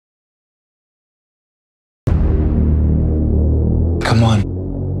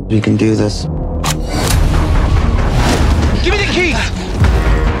We can do this. Give me the keys!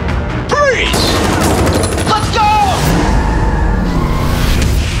 Freeze! Let's go!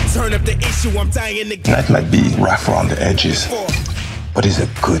 Turn up the issue, I'm dying to That might be rough around the edges, but he's a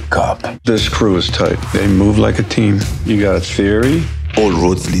good cop. This crew is tight. They move like a team. You got theory? All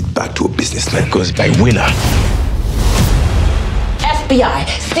roads lead back to a businessman goes by winner. FBI,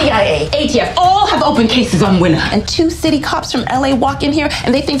 CIA, ATF, all have open cases on Winner. And 2 city cops from LA walk in here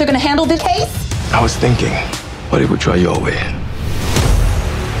and they think they're gonna handle this case? I was thinking, what if we try your way?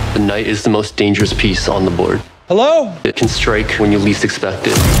 The night is the most dangerous piece on the board. Hello? It can strike when you least expect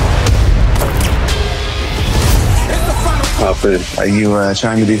it. Alfred, are you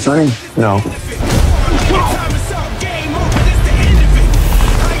trying to be funny? No.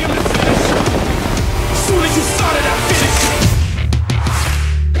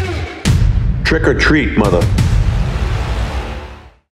 Trick or treat, mother.